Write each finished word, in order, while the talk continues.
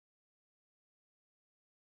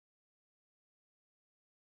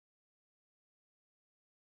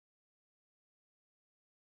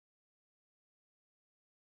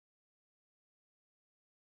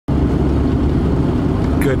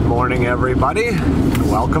morning, everybody.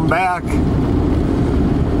 Welcome back.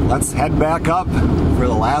 Let's head back up for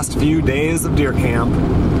the last few days of deer camp.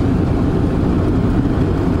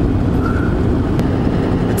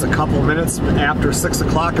 It's a couple minutes after 6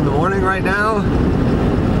 o'clock in the morning right now.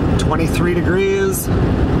 23 degrees.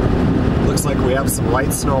 Looks like we have some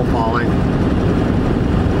light snow falling.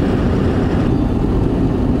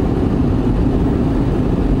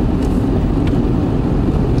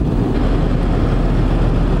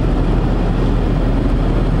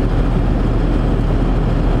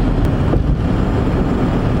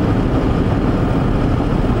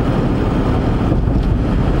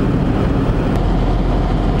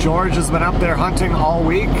 George has been up there hunting all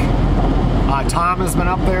week. Tom has been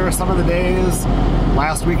up there some of the days.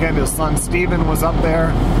 Last weekend his son Steven was up there.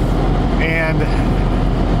 And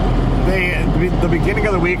the beginning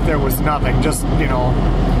of the week there was nothing, just, you know,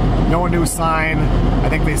 no new sign. I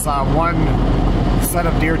think they saw one set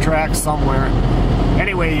of deer tracks somewhere.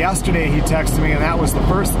 Anyway, yesterday he texted me and that was the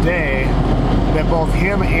first day that both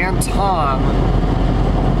him and Tom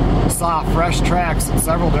saw fresh tracks in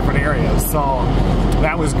several different areas. So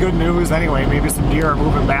that was good news. Anyway, maybe some deer are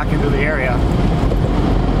moving back into the area.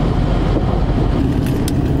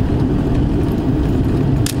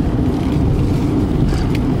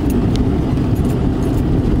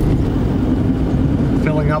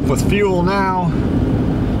 Filling up with fuel now.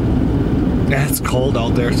 Yeah, it's cold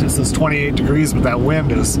out there. It says 28 degrees, but that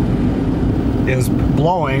wind is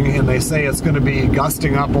blowing, and they say it's going to be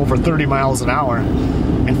gusting up over 30 miles an hour.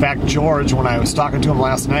 In fact, George, when I was talking to him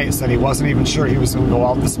last night, said he wasn't even sure he was going to go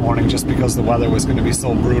out this morning just because the weather was going to be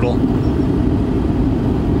so brutal.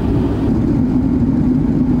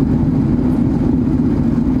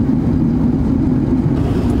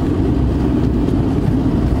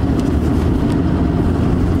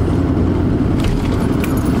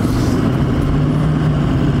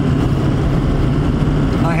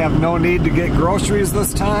 I have no need to get groceries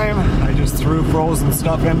this time. I just threw frozen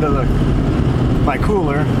stuff into my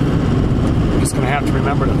cooler. I'm just gonna have to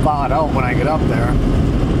remember to thaw it out when I get up there.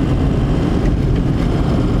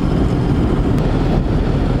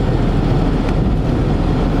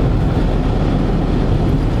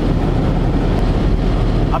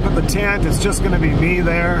 Up at the tent, it's just gonna be me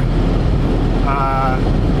there.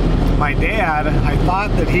 My dad, I thought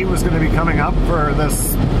that he was gonna be coming up for the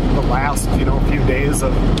last, you know, few days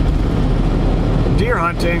of deer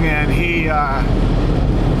hunting, and he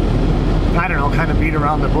I don't know, kind of beat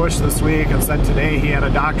around the bush this week and said today he had a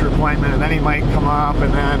doctor appointment and then he might come up,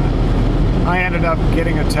 and then I ended up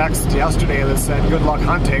getting a text yesterday that said good luck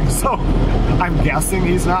hunting, so I'm guessing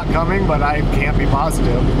he's not coming, but I can't be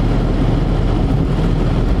positive.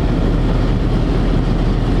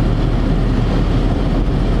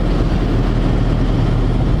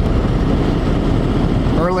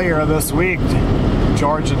 Earlier this week,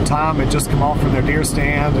 George and Tom had just come out from their deer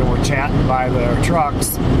stand and were chatting by their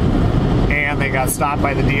trucks, and they got stopped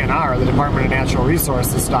by the DNR, the Department of Natural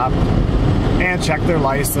Resources, stopped and checked their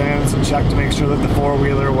license and checked to make sure that the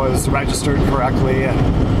four-wheeler was registered correctly.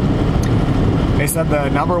 And they said the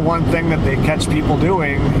number one thing that they catch people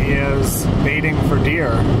doing is baiting for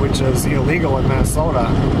deer, which is illegal in Minnesota.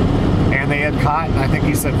 And they had caught, I think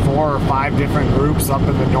he said 4 or 5 different groups up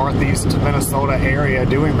in the northeast Minnesota area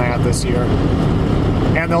doing that this year.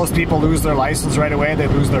 And those people lose their license right away, they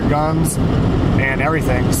lose their guns and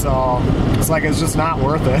everything, so it's like it's just not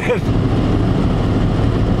worth it.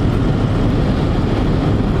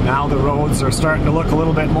 Now the roads are starting to look a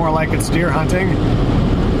little bit more like it's deer hunting.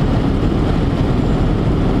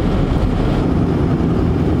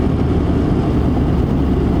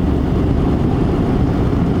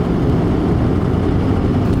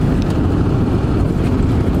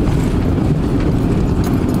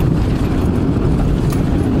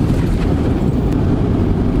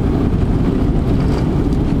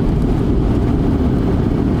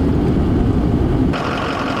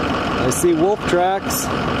 See wolf tracks.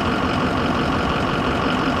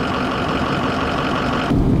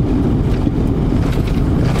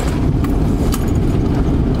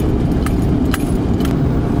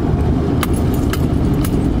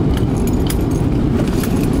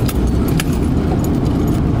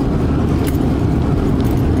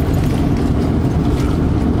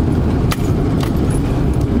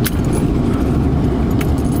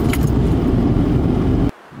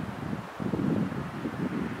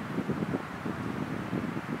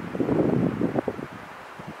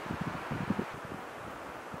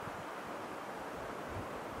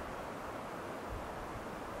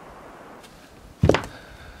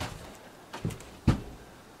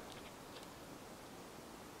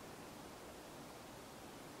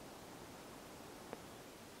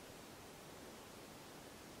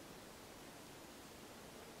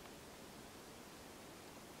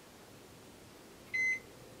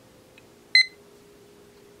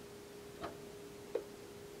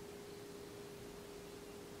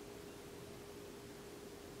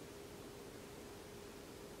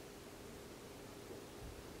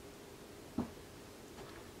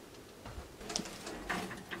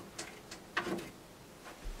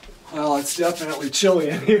 Well, it's definitely chilly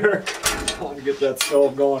in here. I want to get that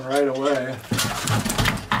stove going right away.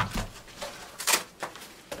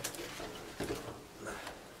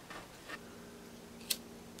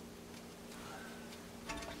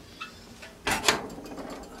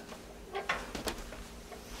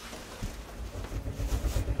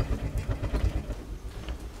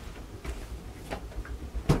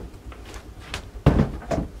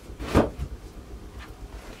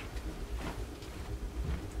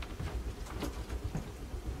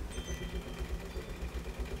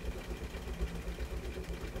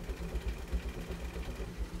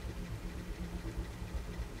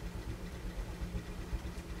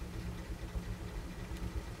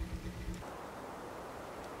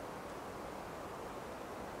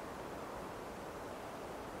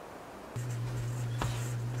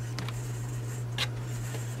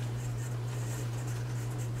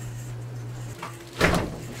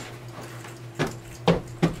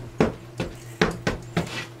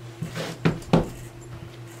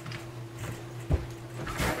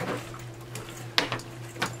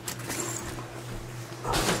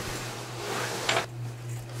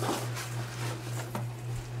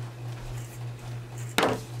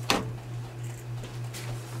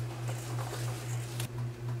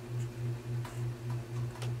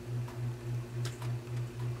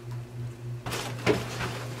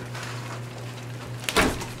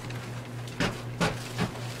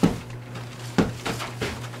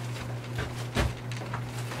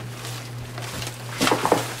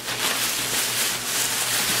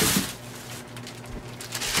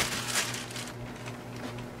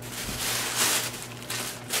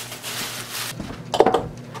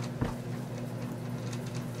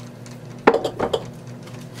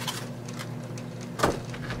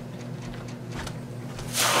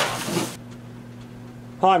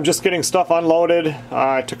 I'm just getting stuff unloaded.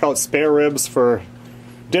 I took out spare ribs for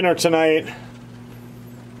dinner tonight.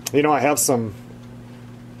 You know, I have some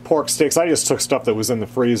pork steaks. I just took stuff that was in the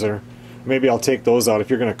freezer. Maybe I'll take those out.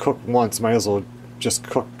 If you're going to cook once, might as well just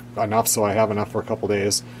cook enough so I have enough for a couple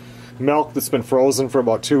days. Milk that's been frozen for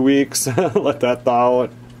about 2 weeks. Let that thaw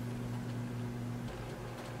out.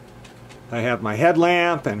 I have my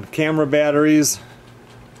headlamp and camera batteries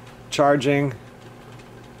charging.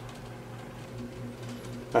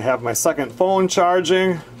 I have my second phone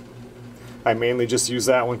charging. I mainly just use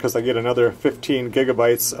that one because I get another 15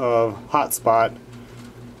 gigabytes of hotspot.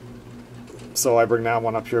 So I bring that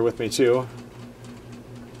one up here with me too.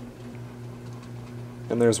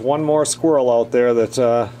 And there's one more squirrel out there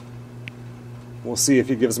that we'll see if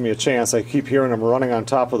he gives me a chance. I keep hearing him running on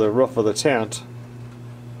top of the roof of the tent.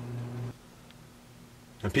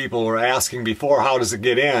 And people were asking before, how does it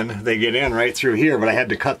get in? They get in right through here, but I had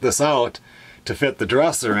to cut this out to fit the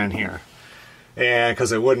dresser in here. And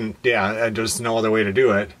because it wouldn't, yeah, there's no other way to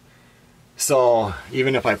do it. So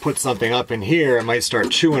even if I put something up in here, it might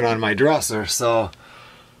start chewing on my dresser. So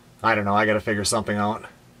I don't know, I gotta figure something out.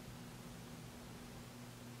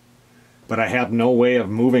 But I have no way of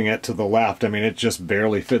moving it to the left. I mean, it just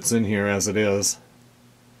barely fits in here as it is.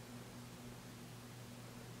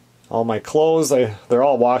 All my clothes, they're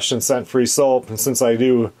all washed in scent-free soap. And since I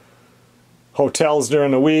do hotels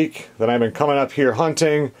during the week, then I've been coming up here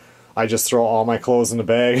hunting, I just throw all my clothes in the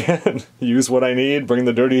bag and use what I need, bring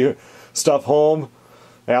the dirty stuff home.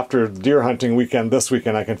 After deer hunting weekend this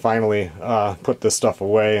weekend, I can finally put this stuff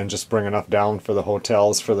away and just bring enough down for the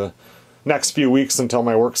hotels for the next few weeks until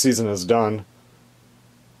my work season is done.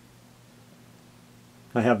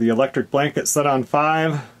 I have the electric blanket set on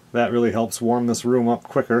 5. That really helps warm this room up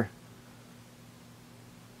quicker.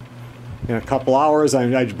 In a couple hours,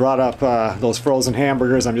 I brought up those frozen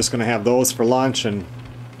hamburgers. I'm just going to have those for lunch and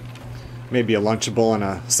maybe a Lunchable and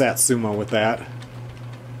a Satsuma with that.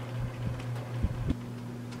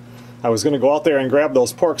 I was going to go out there and grab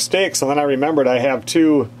those pork steaks, and then I remembered I have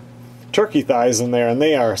 2 turkey thighs in there, and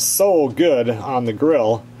they are so good on the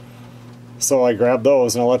grill. So I grabbed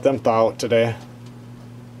those and I'll let them thaw out today.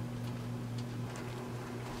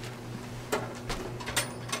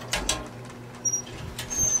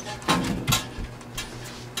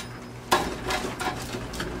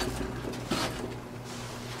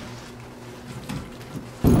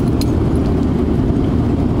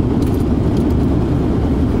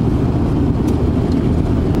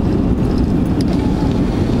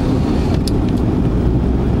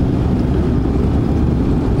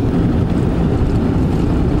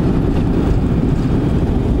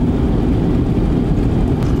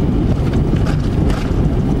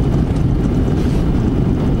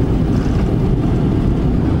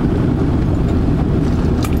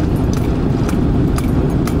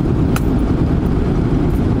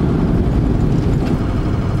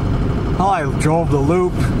 drove the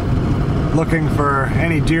loop looking for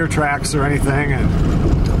any deer tracks or anything,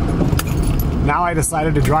 and now I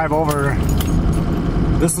decided to drive over.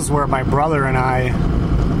 This is where my brother and I,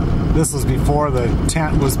 this was before the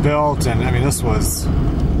tent was built, and I mean, this was,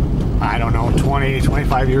 I don't know, 20,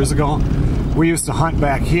 25 years ago. We used to hunt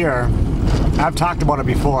back here. I've talked about it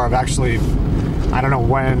before. I've actually, I don't know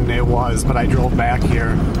when it was, but I drove back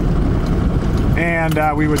here. And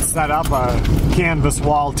we would set up a canvas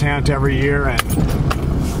wall tent every year, and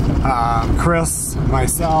Chris,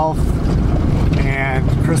 myself, and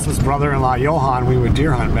Chris's brother-in-law Johan, we would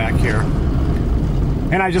deer hunt back here.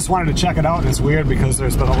 And I just wanted to check it out, and it's weird because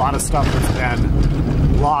there's been a lot of stuff that's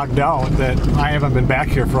been logged out that I haven't been back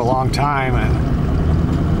here for a long time,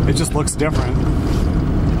 and it just looks different.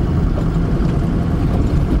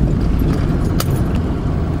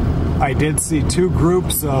 I did see two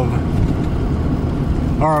groups of,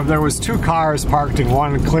 or there was two cars parked in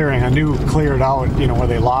one clearing, a new cleared out, you know, where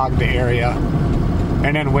they logged the area.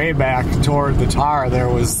 And then way back toward the tar, there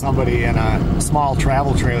was somebody in a small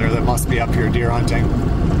travel trailer that must be up here deer hunting.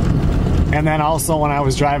 And then also when I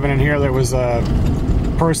was driving in here, there was a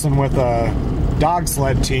person with a dog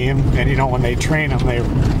sled team, and you know, when they train them, they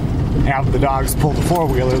have the dogs pull the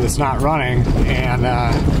four-wheeler that's not running, and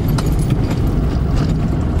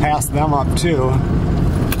pass them up too.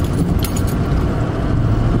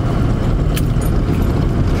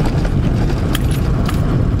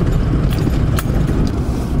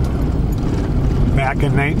 Back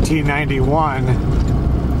in 1991,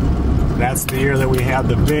 that's the year that we had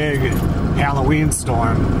the big Halloween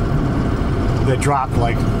storm that dropped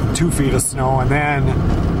like 2 feet of snow, and then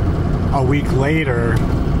a week later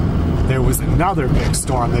there was another big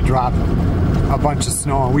storm that dropped a bunch of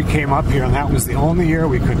snow, and we came up here, and that was the only year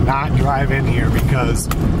we could not drive in here because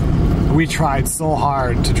we tried so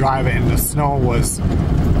hard to drive it, and the snow was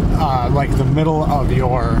like the middle of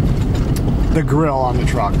the grill on the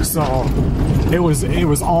truck, so it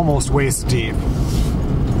was almost waist deep,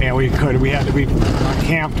 and we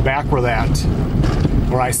camped back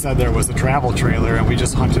where I said there was a travel trailer, and we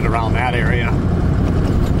just hunted around that area.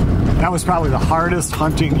 That was probably the hardest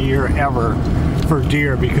hunting year ever for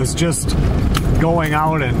deer, because just going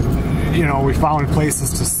out and, you know, we found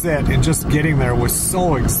places to sit, and just getting there was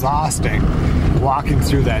so exhausting, walking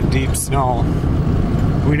through that deep snow.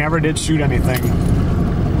 We never did shoot anything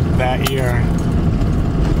that year.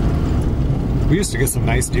 We used to get some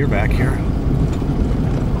nice deer back here.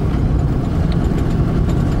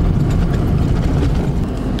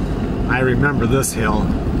 I remember this hill.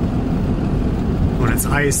 When it's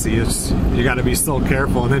icy, you got to be so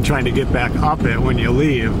careful, and then trying to get back up it when you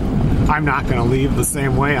leave. I'm not going to leave the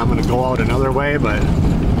same way. I'm going to go out another way, but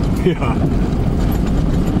yeah.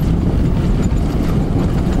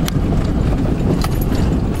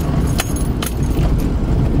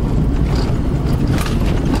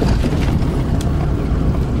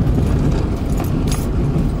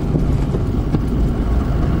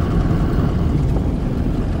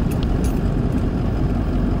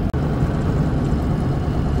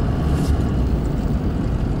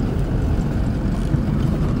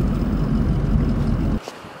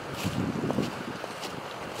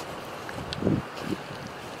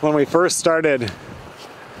 When we first started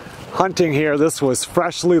hunting here, this was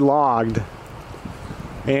freshly logged,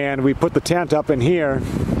 and we put the tent up in here,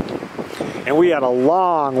 and we had a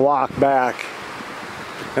long walk back.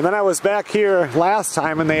 And then I was back here last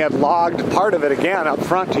time, and they had logged part of it again up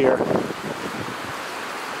front here,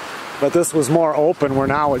 but this was more open, where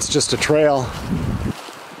now it's just a trail.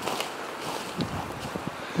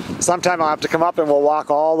 Sometime I'll have to come up and we'll walk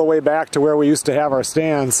all the way back to where we used to have our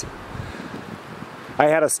stands. I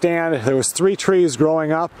had a stand, there was 3 trees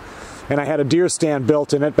growing up, and I had a deer stand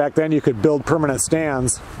built in it. Back then you could build permanent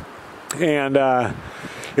stands. And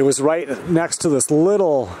it was right next to this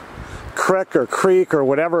little creek or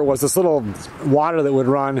whatever it was, this little water that would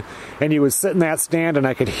run, and you would sit in that stand and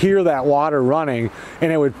I could hear that water running,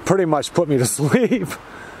 and it would pretty much put me to sleep.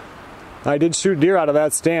 I did shoot deer out of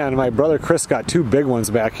that stand. My brother Chris got 2 big ones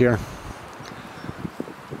back here.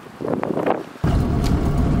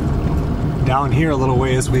 Down here a little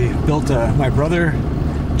ways, we built my brother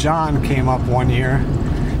John came up one year.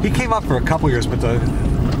 He came up for a couple years, but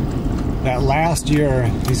that last year,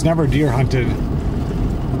 he's never deer hunted.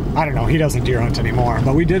 I don't know, he doesn't deer hunt anymore,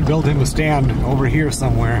 but we did build him a stand over here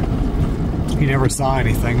somewhere. He never saw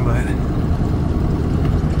anything, but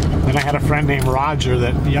then I had a friend named Roger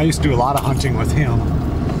that I used to do a lot of hunting with him,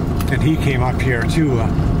 and he came up here too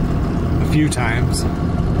a few times.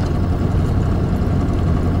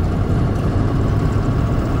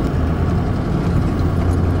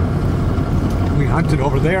 We hunted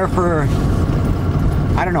over there for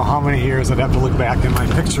I don't know how many years. I'd have to look back in my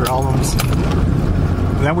picture albums.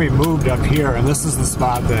 Then we moved up here, and this is the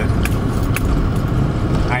spot that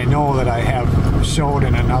I know that I have showed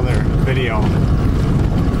in another video,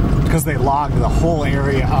 because they logged the whole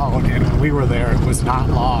area out, and when we were there it was not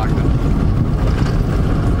logged.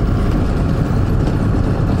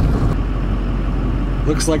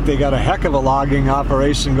 Looks like they got a heck of a logging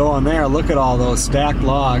operation going there. Look at all those stacked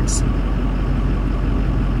logs.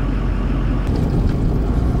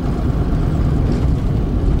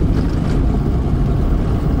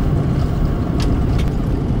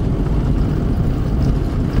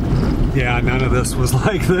 Yeah, none of this was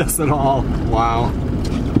like this at all. Wow.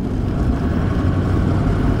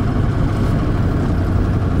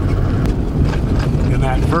 In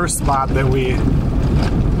that first spot that we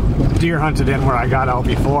deer hunted in where I got out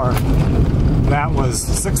before, that was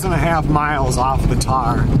 6.5 miles off the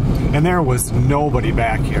tar, and there was nobody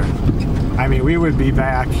back here. I mean, we would be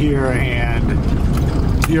back here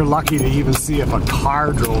and you're lucky to even see if a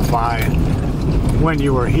car drove by when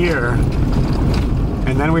you were here.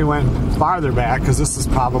 And then we went farther back, because this is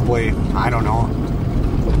probably, I don't know,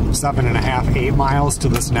 7.5, 8 miles to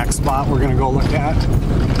this next spot we're gonna go look at.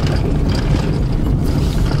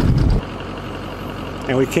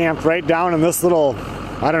 And we camped right down in this little,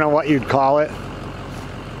 I don't know what you'd call it.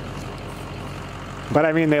 But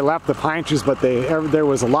I mean, they left the pine trees, but there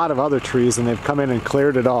was a lot of other trees, and they've come in and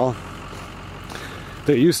cleared it all.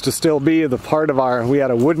 There used to still be the part of we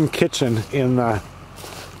had a wooden kitchen in the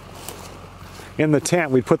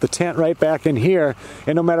tent. We put the tent right back in here,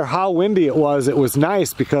 and no matter how windy it was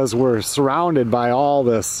nice because we're surrounded by all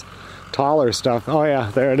this taller stuff. Oh yeah,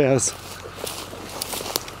 there it is.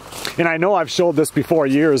 And I know I've showed this before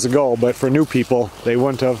years ago, but for new people, they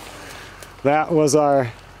wouldn't have. That was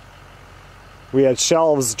we had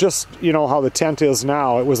shelves, just, you know how the tent is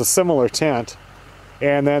now. It was a similar tent,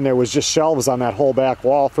 and then there was just shelves on that whole back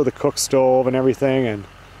wall for the cook stove and everything. And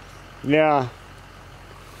yeah,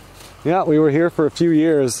 we were here for a few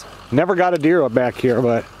years. Never got a deer up back here,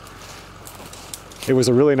 but it was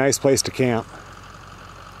a really nice place to camp.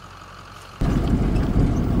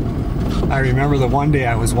 I remember the one day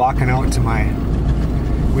I was walking out to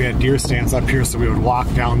we had deer stands up here, so we would walk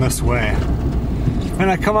down this way. And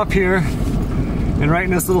I come up here, and right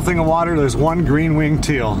in this little thing of water, there's one green-winged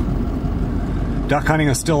teal. Duck hunting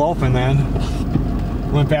is still open then.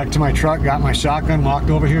 Went back to my truck, got my shotgun, walked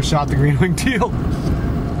over here, shot the green-winged teal.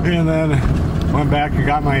 And then went back and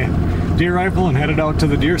got my deer rifle and headed out to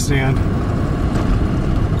the deer stand.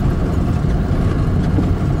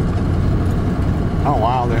 Oh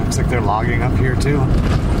wow, it looks like they're logging up here too.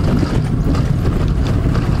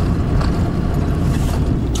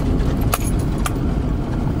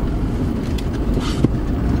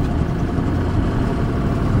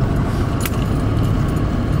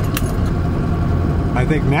 I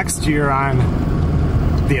think next year on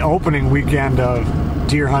the opening weekend of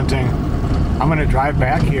deer hunting, I'm gonna drive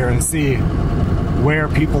back here and see where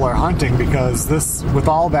people are hunting, because with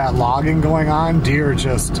all that logging going on, deer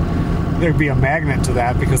there'd be a magnet to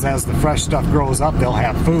that, because as the fresh stuff grows up, they'll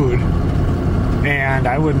have food. And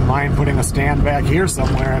I wouldn't mind putting a stand back here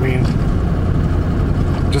somewhere. I mean,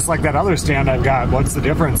 just like that other stand I've got, what's the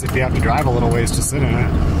difference if you have to drive a little ways to sit in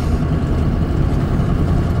it?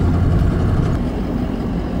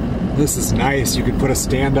 This is nice. You could put a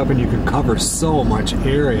stand up and you can cover so much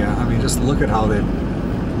area. I mean, just look at how they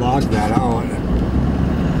logged that out.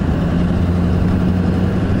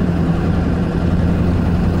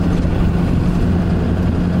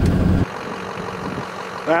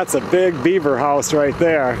 That's a big beaver house right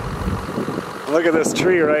there. Look at this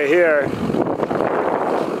tree right here.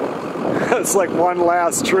 It's like one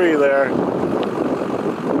last tree there.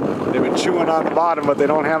 They've been chewing on the bottom, but they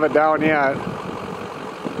don't have it down yet.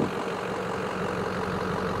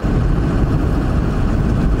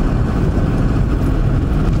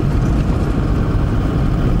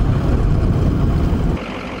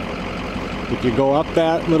 If you go up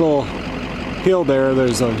that little hill there,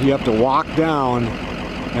 you have to walk down,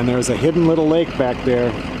 and there's a hidden little lake back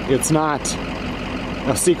there. It's not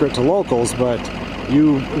a secret to locals, but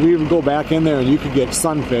we would go back in there and you could get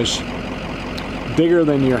sunfish bigger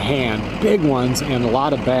than your hand, big ones, and a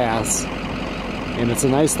lot of bass. And it's a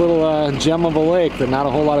nice little gem of a lake that not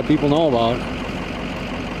a whole lot of people know about.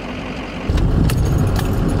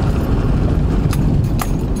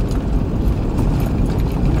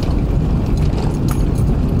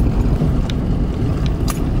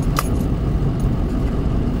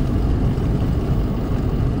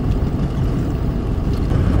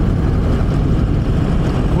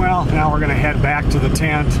 Now we're going to head back to the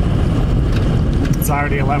tent. It's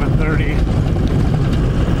already 11:30.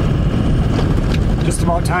 just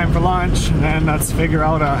about time for lunch, and then let's figure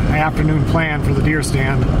out an afternoon plan for the deer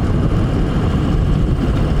stand.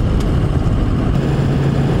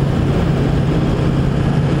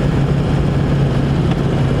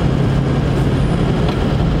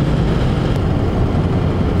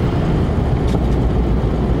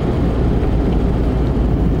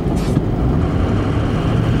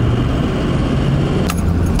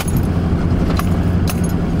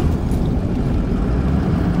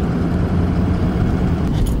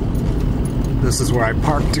 This is where I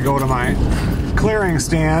parked to go to my clearing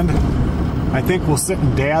stand. I think we'll sit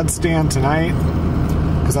in Dad's stand tonight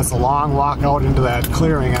because that's a long walk out into that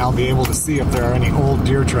clearing, and I'll be able to see if there are any old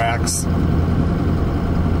deer tracks.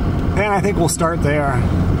 And I think we'll start there.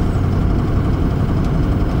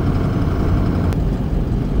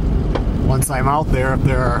 Once I'm out there, if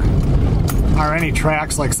there are any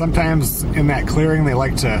tracks, like sometimes in that clearing they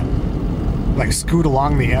like to scoot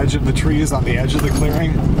along the edge of the trees on the edge of the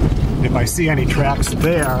clearing. If I see any tracks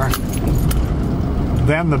there,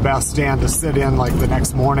 then the best stand to sit in like the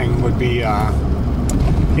next morning would be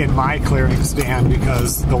in my clearing stand,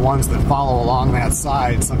 because the ones that follow along that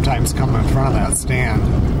side sometimes come in front of that stand.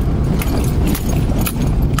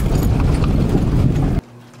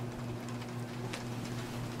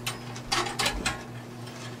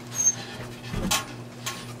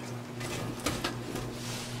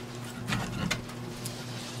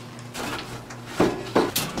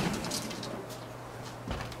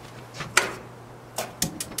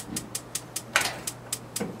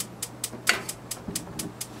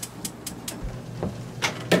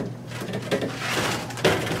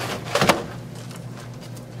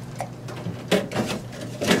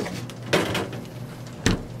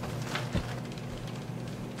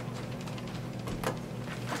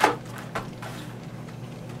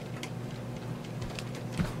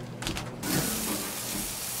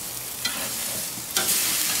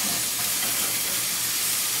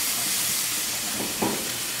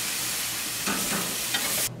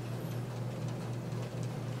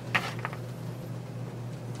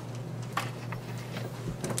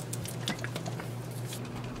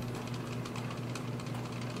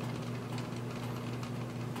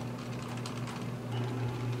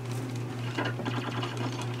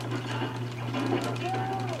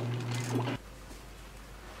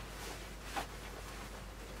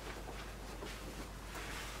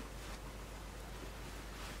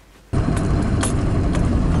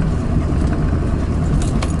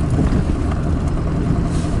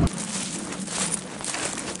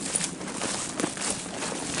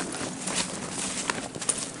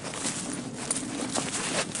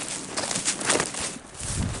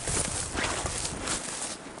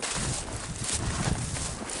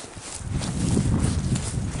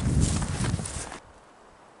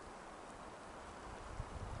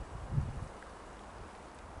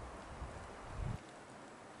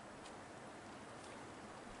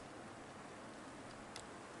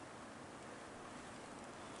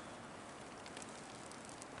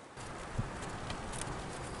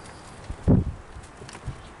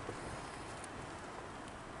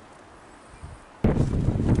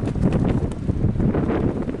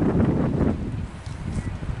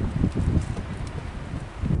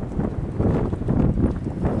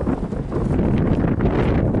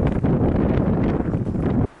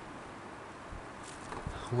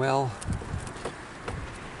 Well,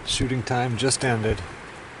 shooting time just ended.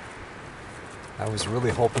 I was really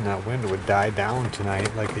hoping that wind would die down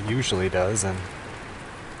tonight like it usually does, and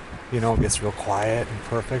you know, it gets real quiet and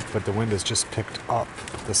perfect, but the wind has just picked up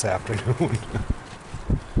this afternoon.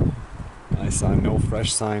 I saw no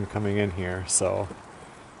fresh sign coming in here, so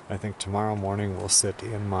I think tomorrow morning we'll sit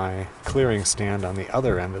in my clearing stand on the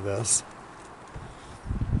other end of this.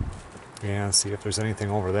 Yeah, see if there's anything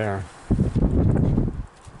over there.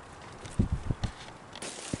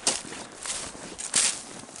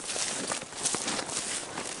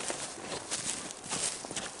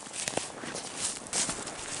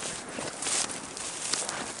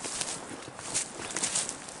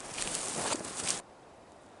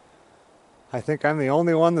 I think I'm the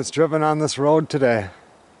only one that's driven on this road today.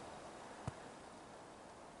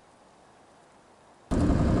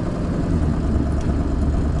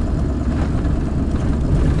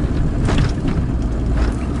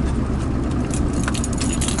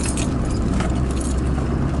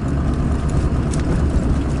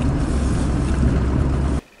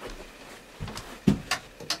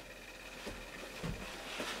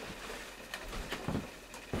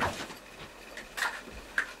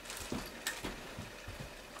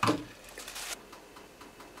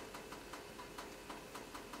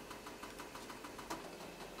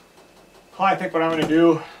 I think what I'm going to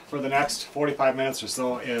do for the next 45 minutes or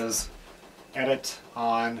so is edit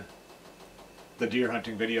on the deer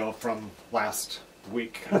hunting video from last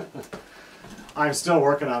week. I'm still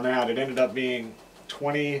working on that. It ended up being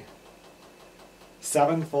 27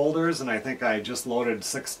 folders, and I think I just loaded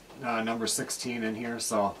number 16 in here,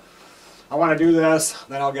 so I want to do this,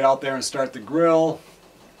 then I'll get out there and start the grill.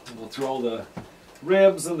 We'll throw the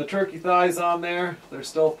ribs and the turkey thighs on there. They're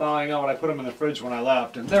still thawing out. I put them in the fridge when I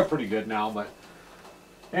left, and they're pretty good now,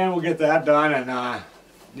 and we'll get that done, and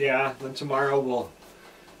yeah, then tomorrow we'll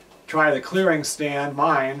try the clearing stand,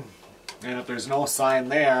 mine, and if there's no sign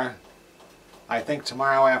there, I think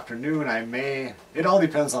tomorrow afternoon I may, it all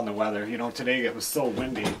depends on the weather. You know, today it was so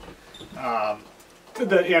windy, and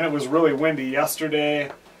it was really windy yesterday,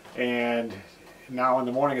 and now in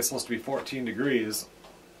the morning it's supposed to be 14 degrees.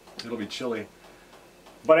 It'll be chilly.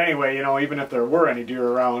 But anyway, you know, even if there were any deer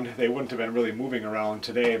around, they wouldn't have been really moving around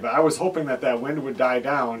today. But I was hoping that that wind would die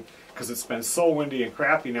down, because it's been so windy and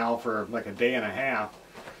crappy now for like a day and a half,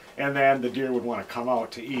 and then the deer would want to come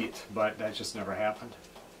out to eat, but that just never happened.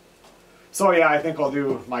 So yeah, I think I'll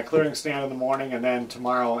do my clearing stand in the morning, and then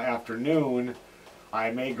tomorrow afternoon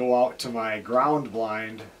I may go out to my ground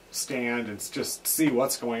blind stand and just see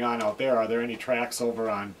what's going on out there. Are there any tracks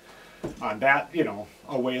over on that, you know,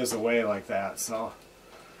 a ways away like that? So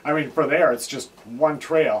I mean, for there it's just one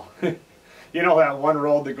trail. You know, that one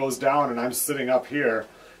road that goes down, and I'm sitting up here.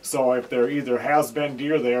 So if there either has been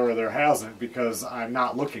deer there or there hasn't, because I'm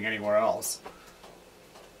not looking anywhere else.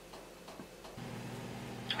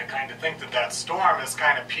 I kind of think that that storm is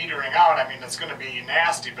kind of petering out. I mean, it's going to be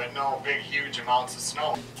nasty, but no big, huge amounts of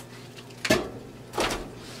snow. I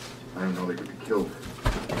didn't know they could be killed.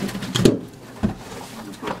 The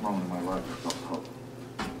first moment in my life I felt hope.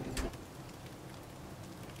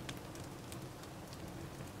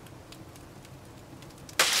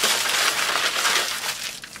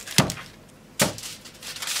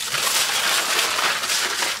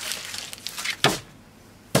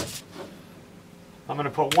 I'm going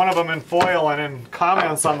to put one of them in foil, and in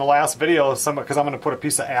comments on the last video, because I'm going to put a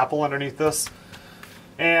piece of apple underneath this,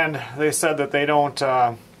 and they said that they don't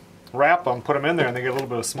wrap them, put them in there, and they get a little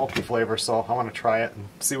bit of smoky flavor, so I want to try it and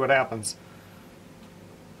see what happens.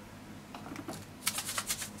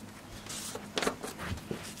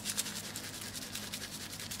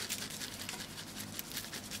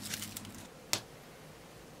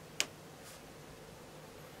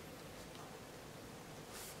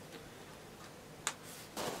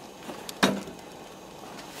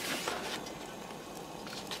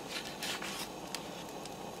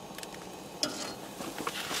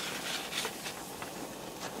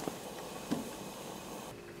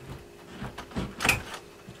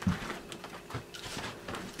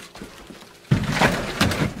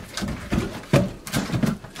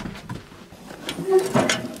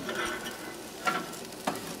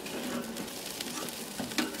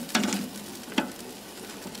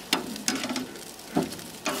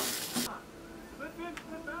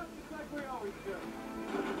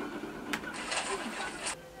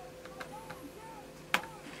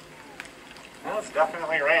 Well, it's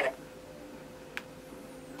definitely raining.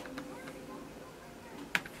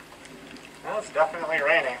 Well, it's definitely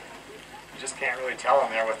raining. You just can't really tell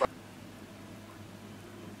in there with...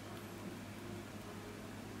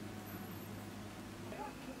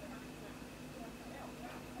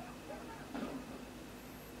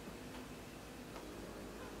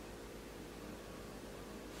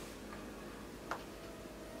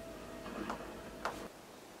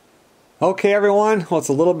 Okay, everyone, well, it's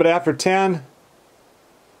a little bit after 10.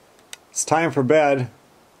 It's time for bed.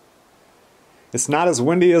 It's not as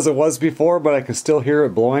windy as it was before, but I can still hear it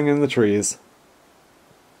blowing in the trees.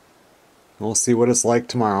 We'll see what it's like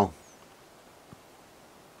tomorrow.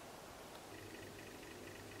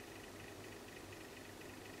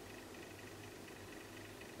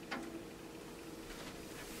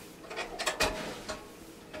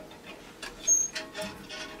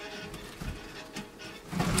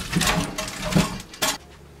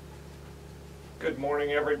 Good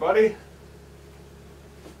morning, everybody.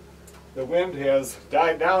 The wind has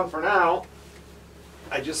died down for now.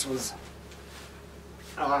 I just was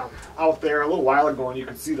out there a little while ago, and you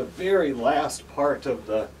can see the very last part of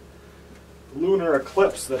the lunar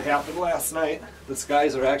eclipse that happened last night. The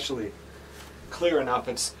skies are actually clear enough.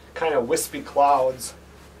 It's kind of wispy clouds.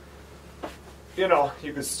 You know,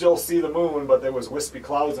 you could still see the moon, but there was wispy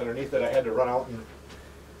clouds underneath it. I had to run out and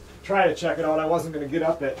try to check it out. I wasn't going to get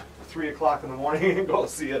up at 3 o'clock in the morning and go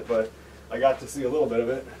see it, but I got to see a little bit of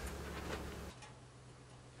it.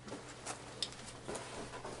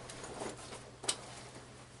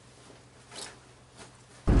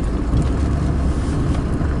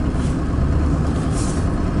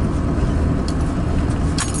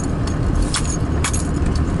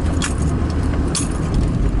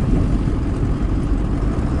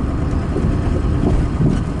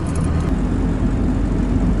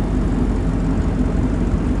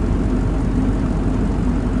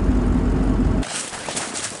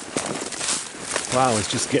 Well, I was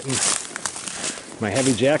just getting my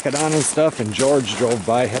heavy jacket on and stuff, and George drove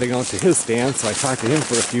by heading out to his stand, so I talked to him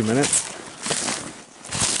for a few minutes.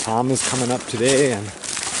 Tom is coming up today, and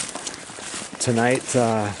tonight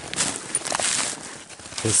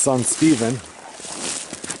his son Steven.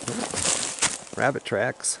 Rabbit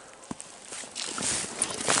tracks.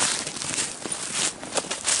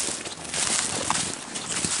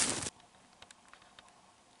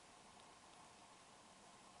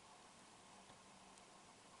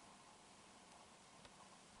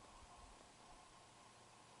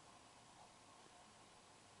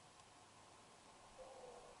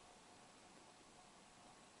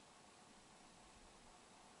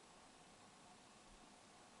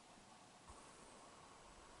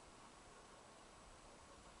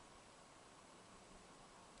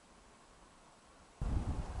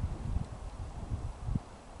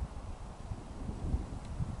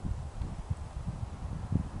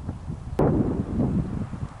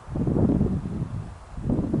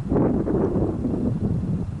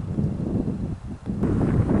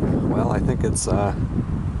 Well, I think it's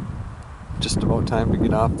just about time to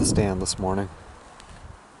get off the stand this morning.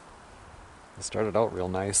 It started out real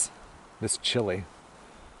nice. It's chilly.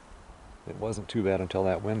 It wasn't too bad until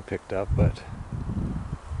that wind picked up, but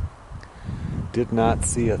did not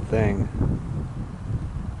see a thing.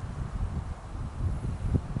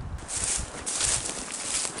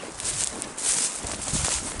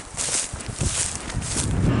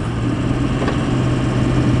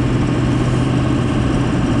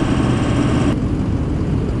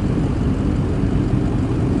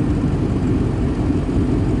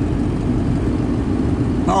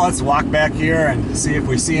 Well, let's walk back here and see if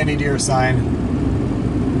we see any deer sign.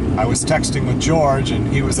 I was texting with George, and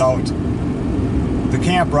he was out. The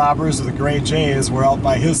camp robbers, or the Gray Jays, were out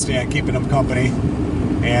by his stand keeping him company,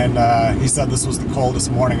 and he said this was the coldest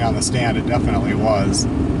morning on the stand. It definitely was.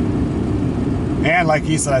 And like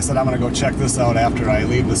he said, I said I'm going to go check this out after I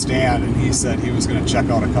leave the stand, and he said he was going to check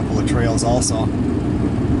out a couple of trails also.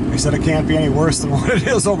 He said it can't be any worse than what it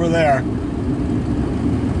is over there.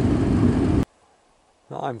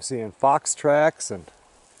 Well, I'm seeing fox tracks and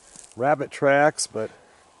rabbit tracks, but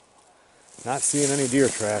not seeing any deer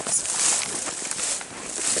tracks.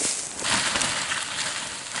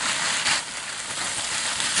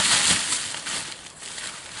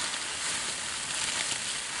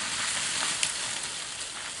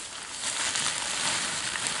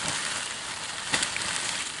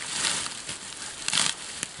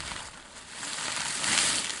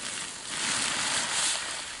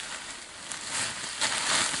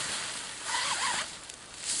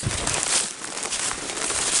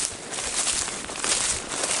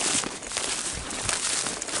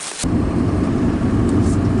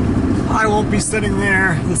 I won't be sitting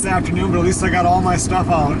there this afternoon, but at least I got all my stuff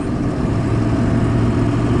out.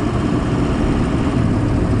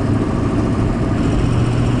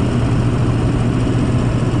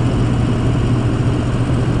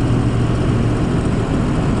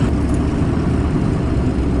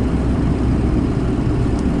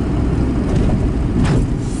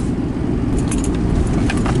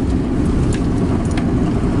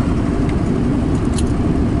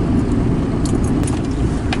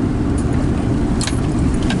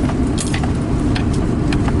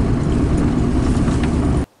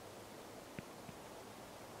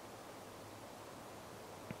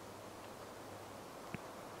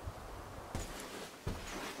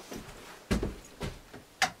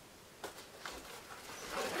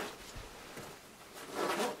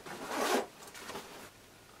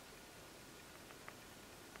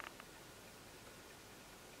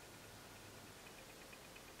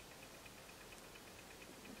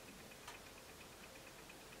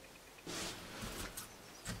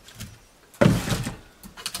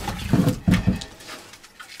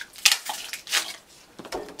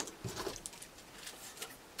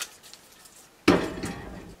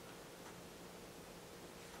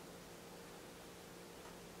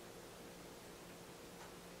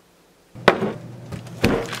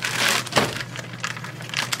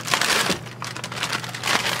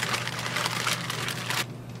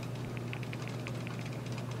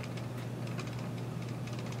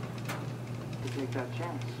 Take that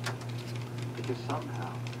chance, because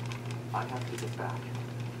somehow I have to get back.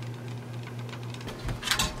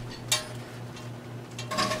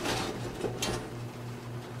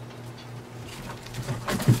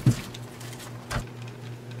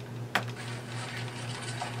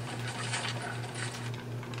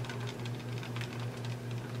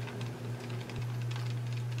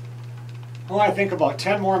 Well, I think about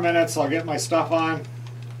 10 more minutes I'll get my stuff on,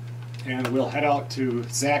 and we'll head out to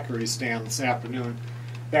Zachary's stand this afternoon.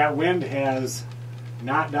 That wind has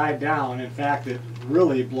not died down. In fact, it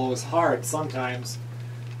really blows hard sometimes.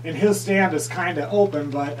 And his stand is kind of open,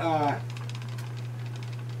 but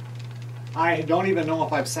I don't even know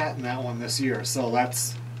if I've sat in that one this year. So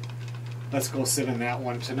let's go sit in that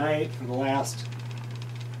one tonight for the last,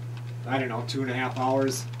 I don't know, 2.5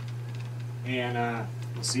 hours. And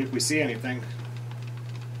we'll see if we see anything.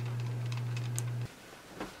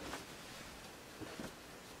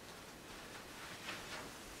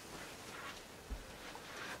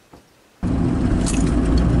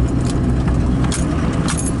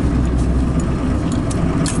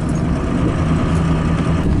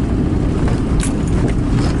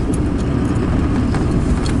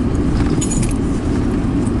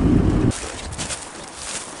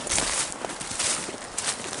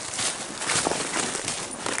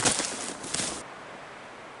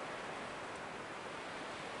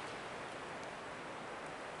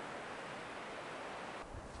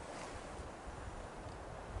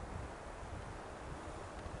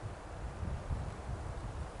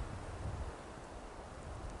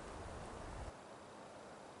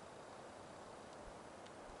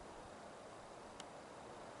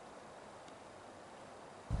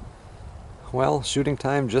 Well, shooting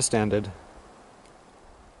time just ended.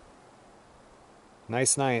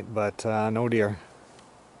 Nice night, but no deer.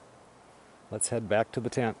 Let's head back to the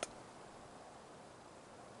tent.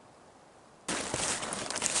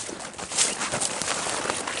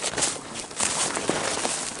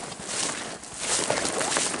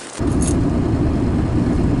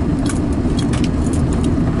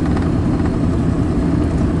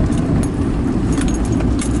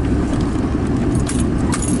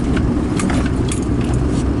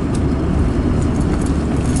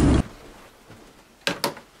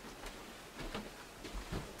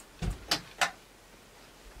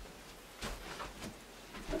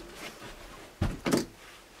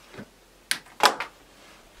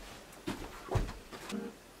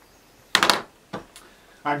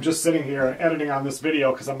 I'm just sitting here editing on this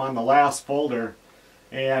video because I'm on the last folder,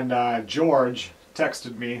 and George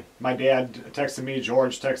texted me. My dad texted me,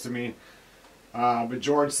 George texted me, but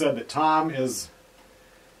George said that Tom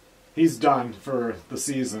he's done for the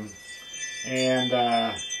season,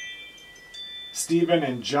 and Stephen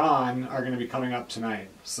and John are going to be coming up tonight.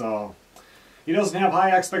 So he doesn't have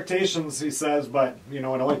high expectations, he says, but you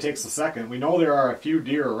know, it only takes a second. We know there are a few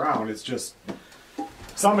deer around. It's just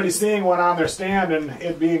somebody seeing one on their stand and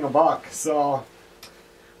it being a buck. So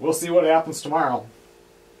we'll see what happens tomorrow.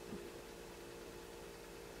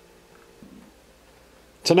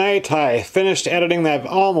 Tonight I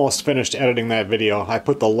almost finished editing that video. I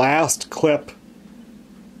put the last clip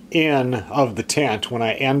in of the tent when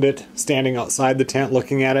I end it, standing outside the tent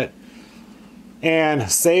looking at it,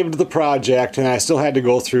 and saved the project, and I still had to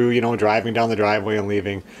go through, you know, driving down the driveway and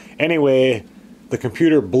leaving. Anyway, the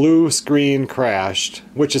computer blue screen crashed,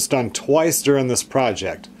 which is done twice during this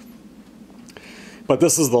project. But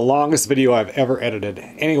this is the longest video I've ever edited.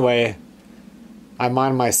 Anyway, I'm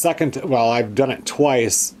on my second, well, I've done it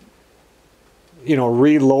twice, you know,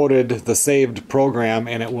 reloaded the saved program,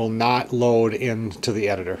 and it will not load into the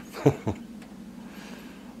editor.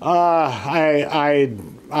 I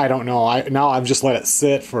don't know. Now I've just let it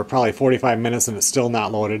sit for probably 45 minutes and it's still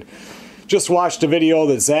not loaded. Just watched a video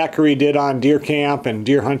that Zachary did on deer camp and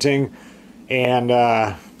deer hunting, and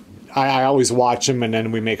I always watch them, and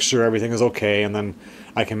then we make sure everything is okay, and then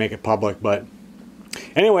I can make it public. But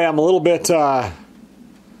anyway, I'm a little bit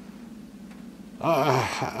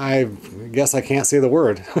I guess I can't say the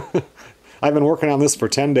word. I've been working on this for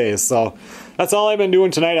 10 days, so that's all I've been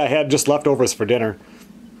doing tonight. I had just leftovers for dinner,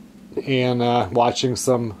 and watching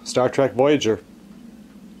some Star Trek Voyager.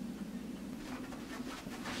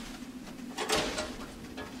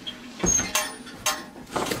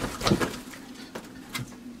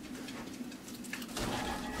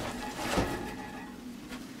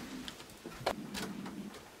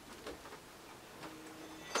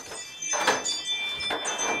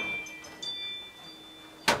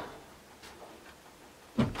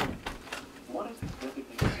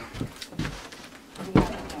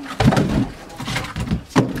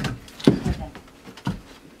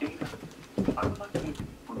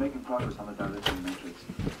 Progress on the direction matrix.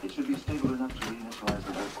 It should be stable enough to reinitialize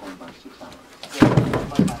the warp core by 6 hours.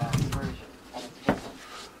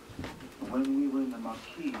 When we were in the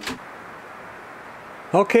Marquis.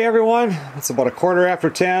 Okay, everyone, it's about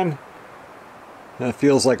 10:15. It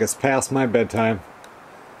feels like it's past my bedtime.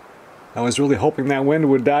 I was really hoping that wind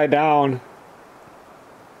would die down.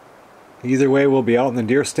 Either way, we'll be out in the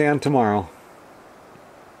deer stand tomorrow.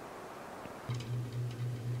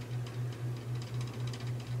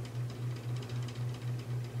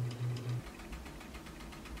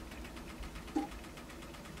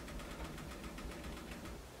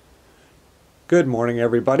 Good morning,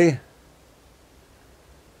 everybody.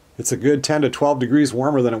 It's a good 10 to 12 degrees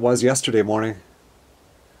warmer than it was yesterday morning.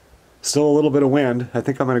 Still a little bit of wind. I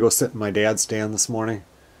think I'm going to go sit in my dad's stand this morning.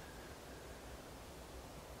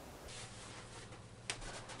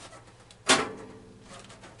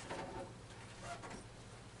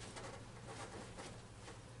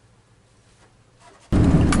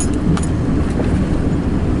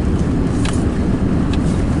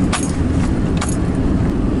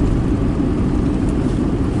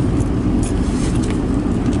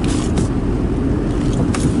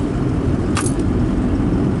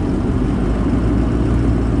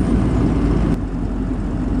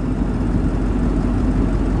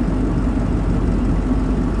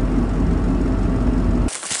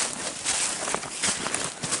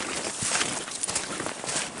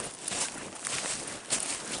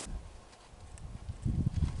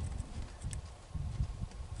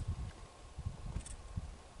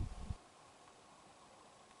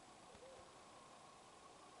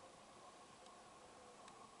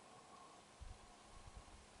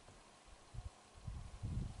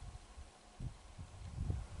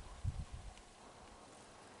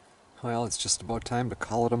 Well, it's just about time to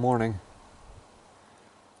call it a morning.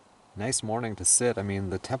 Nice morning to sit. I mean,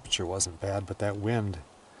 the temperature wasn't bad, but that wind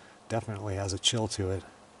definitely has a chill to it.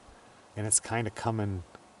 And it's kind of coming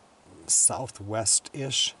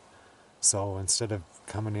southwest-ish. So instead of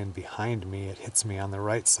coming in behind me, it hits me on the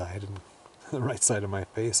right side, and the right side of my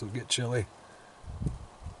face will get chilly.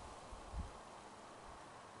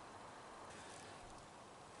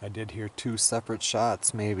 I did hear 2 separate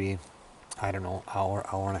shots, maybe, I don't know, hour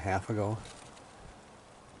and a half ago.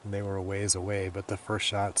 They were a ways away, but the first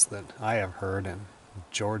shots that I have heard, and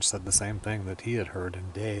George said the same thing that he had heard in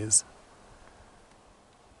days.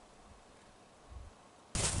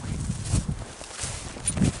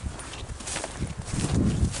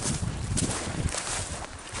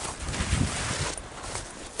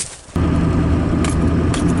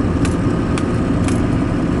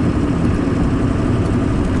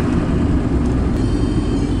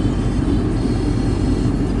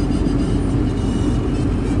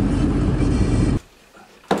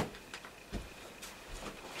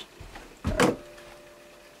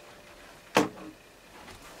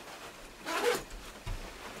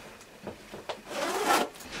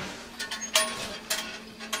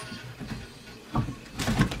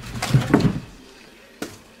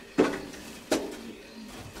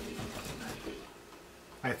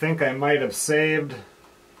 I think I might have saved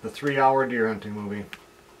the 3-hour deer hunting movie.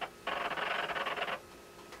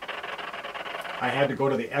 I had to go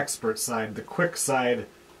to the expert side. The quick side,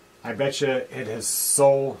 I bet you it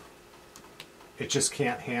just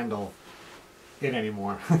can't handle it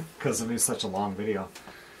anymore because it is such a long video.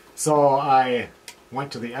 So I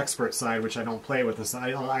went to the expert side, which I don't play with this.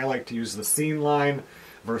 I like to use the scene line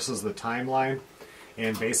versus the timeline,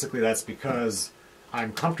 and basically that's because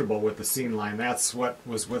I'm comfortable with the scene line. That's what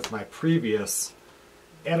was with my previous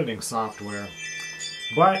editing software.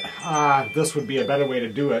 But this would be a better way to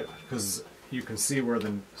do it because you can see where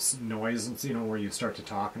the noise, you know, where you start to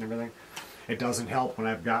talk and everything. It doesn't help when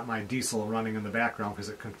I've got my diesel running in the background because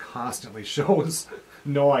it constantly shows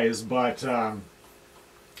noise. But I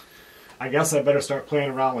guess I better start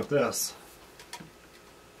playing around with this.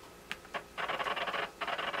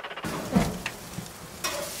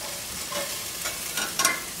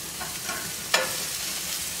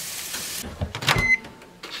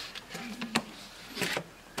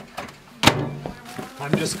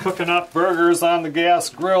 I'm just cooking up burgers on the gas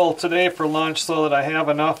grill today for lunch so that I have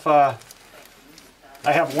enough. I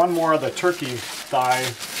have one more of the turkey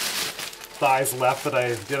thighs left that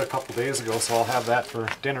I did a couple days ago, so I'll have that for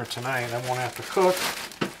dinner tonight. I won't have to cook.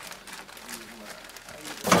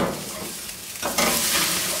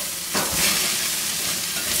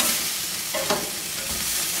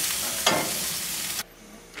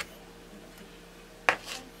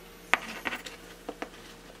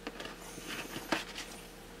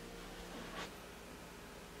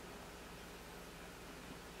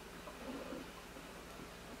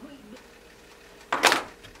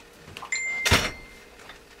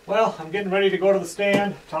 Well, I'm getting ready to go to the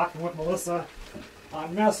stand, talking with Melissa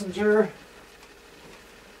on Messenger.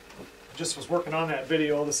 Just was working on that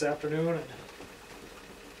video this afternoon, and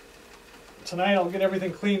tonight I'll get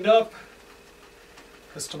everything cleaned up,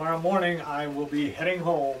 because tomorrow morning I will be heading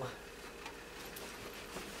home.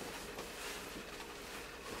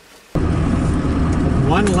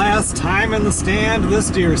 One last time in the stand this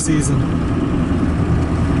deer season.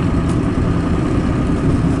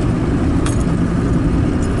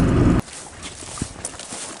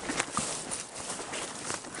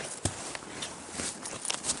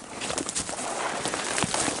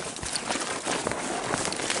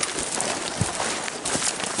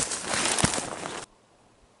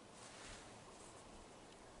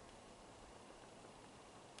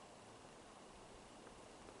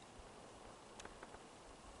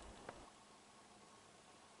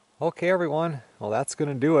 Okay everyone, well that's going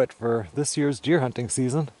to do it for this year's deer hunting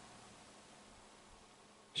season.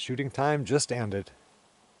 Shooting time just ended.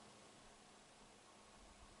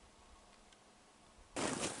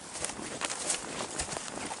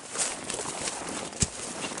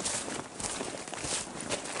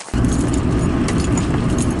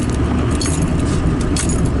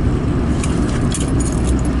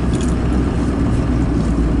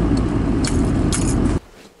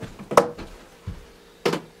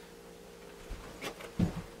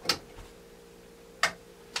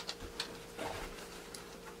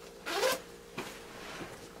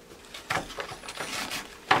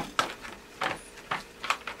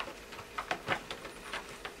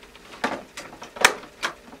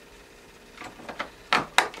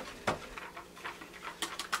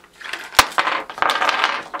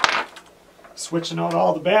 Switching out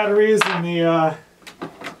all the batteries in the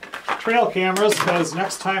trail cameras, because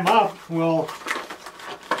next time up will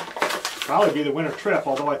probably be the winter trip,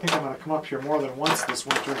 although I think I'm going to come up here more than once this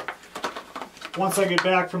winter once I get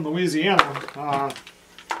back from Louisiana.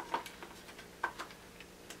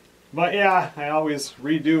 But yeah, I always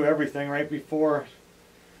redo everything right before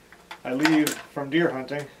I leave from deer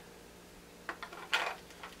hunting.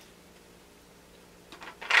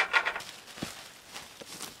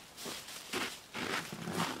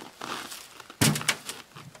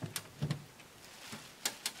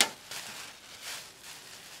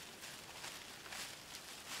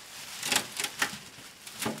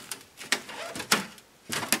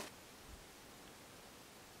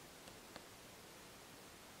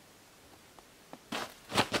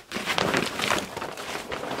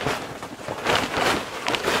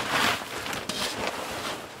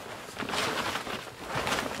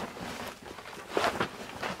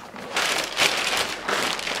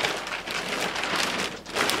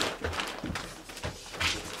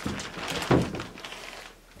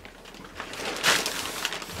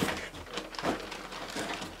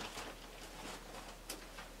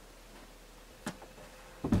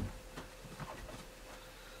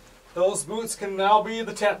 Those boots can now be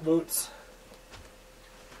the tent boots.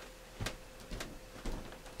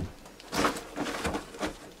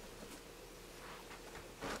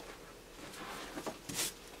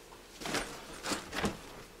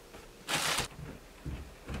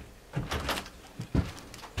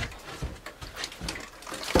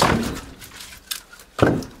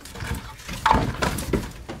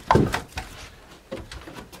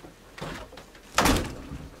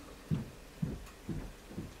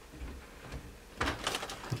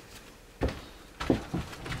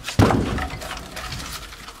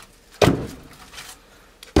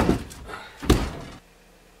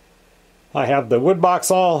 I have the wood box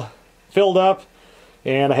all filled up,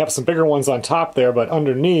 and I have some bigger ones on top there, but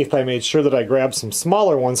underneath I made sure that I grabbed some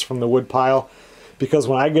smaller ones from the wood pile, because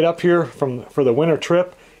when I get up here for the winter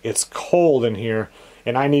trip, it's cold in here,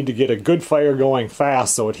 and I need to get a good fire going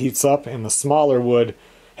fast so it heats up, and the smaller wood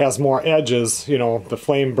has more edges, you know, the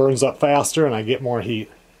flame burns up faster and I get more heat.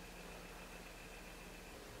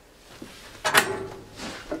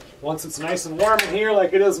 Once it's nice and warm in here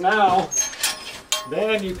like it is now,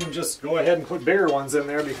 then you can just go ahead and put bigger ones in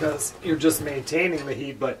there because you're just maintaining the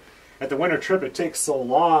heat. But at the winter trip it takes so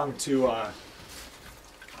long to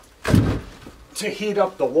heat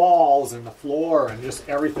up the walls and the floor and just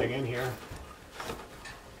everything in here.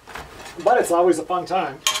 But it's always a fun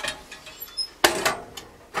time.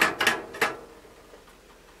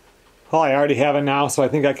 Well, I already have it now, so I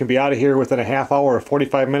think I can be out of here within a half hour or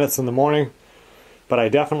 45 minutes in the morning. But I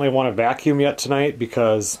definitely want to vacuum yet tonight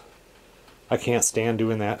because I can't stand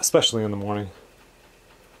doing that, especially in the morning.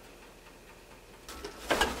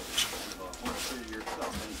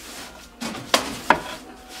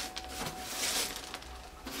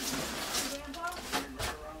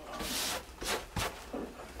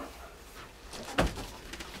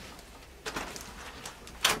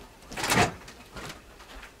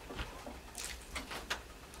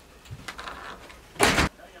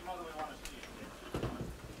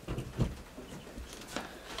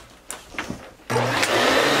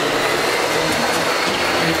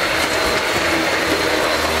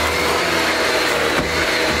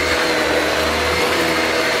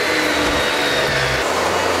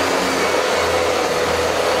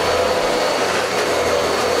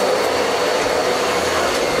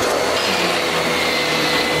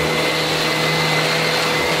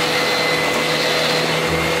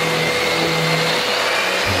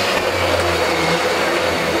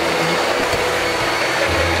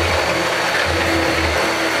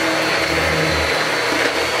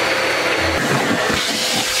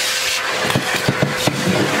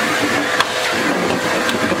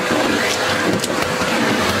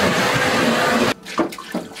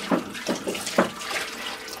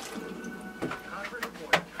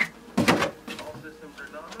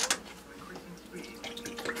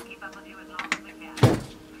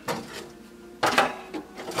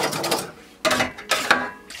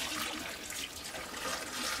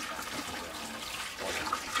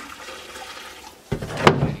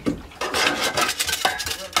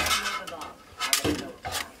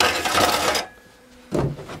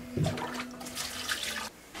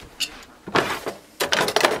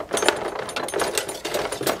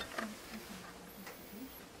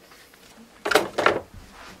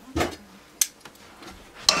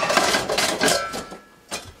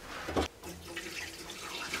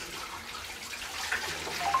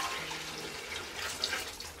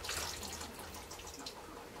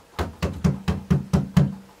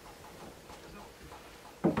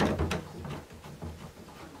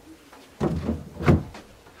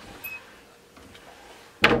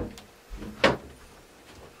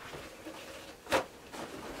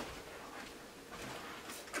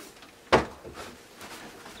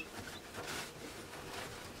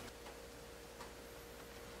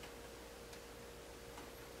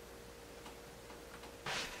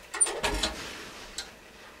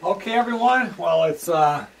 Okay, everyone. Well, it's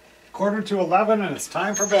 11:45 and it's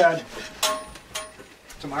time for bed.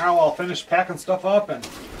 Tomorrow I'll finish packing stuff up and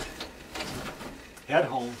head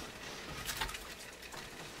home.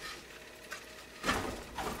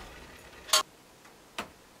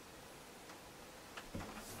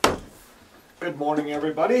 Good morning,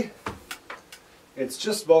 everybody. It's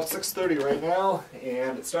just about 6:30 right now,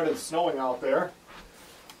 and it started snowing out there.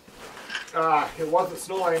 It wasn't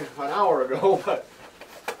snowing an hour ago, but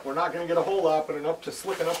we're not going to get a whole lot, but enough to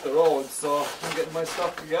slicken up the road. So I'm getting my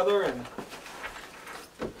stuff together and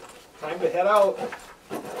time to head out.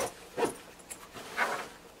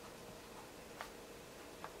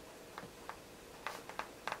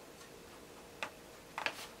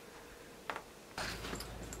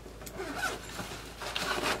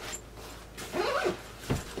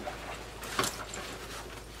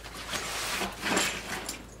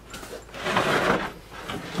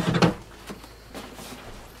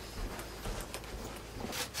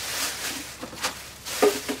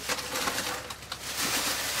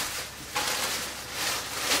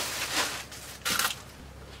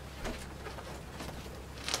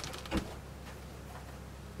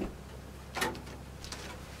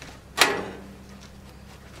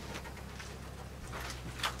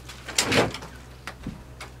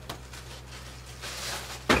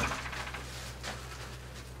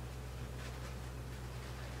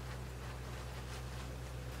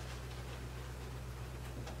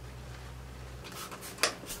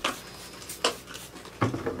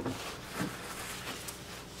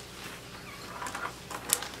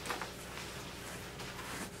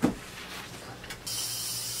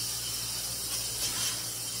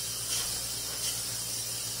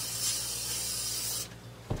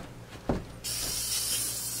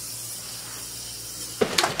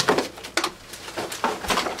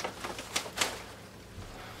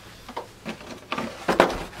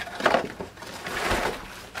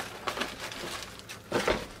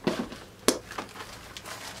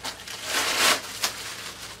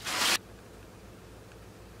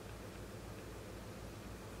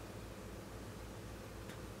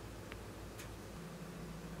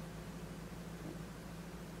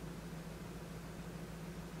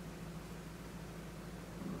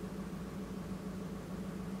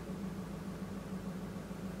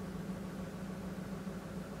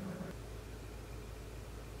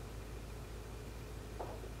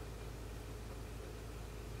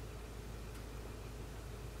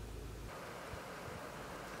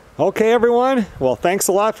 Okay, everyone. Well, thanks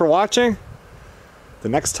a lot for watching. The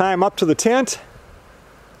next time up to the tent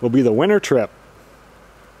will be the winter trip.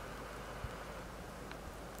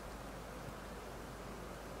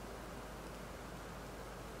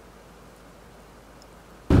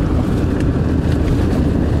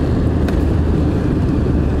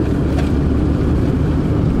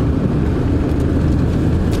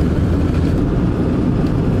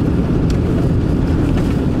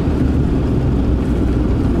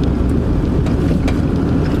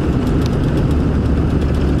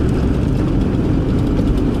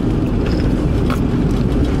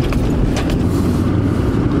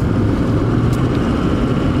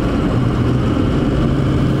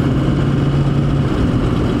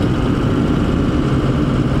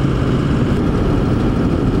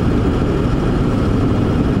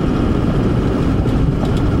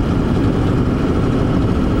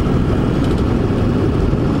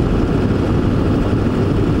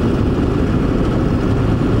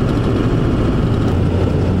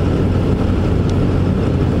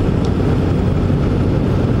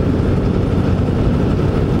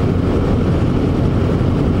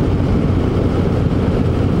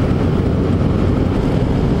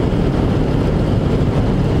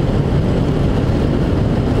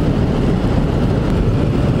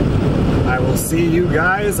 See you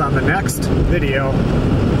guys on the next video.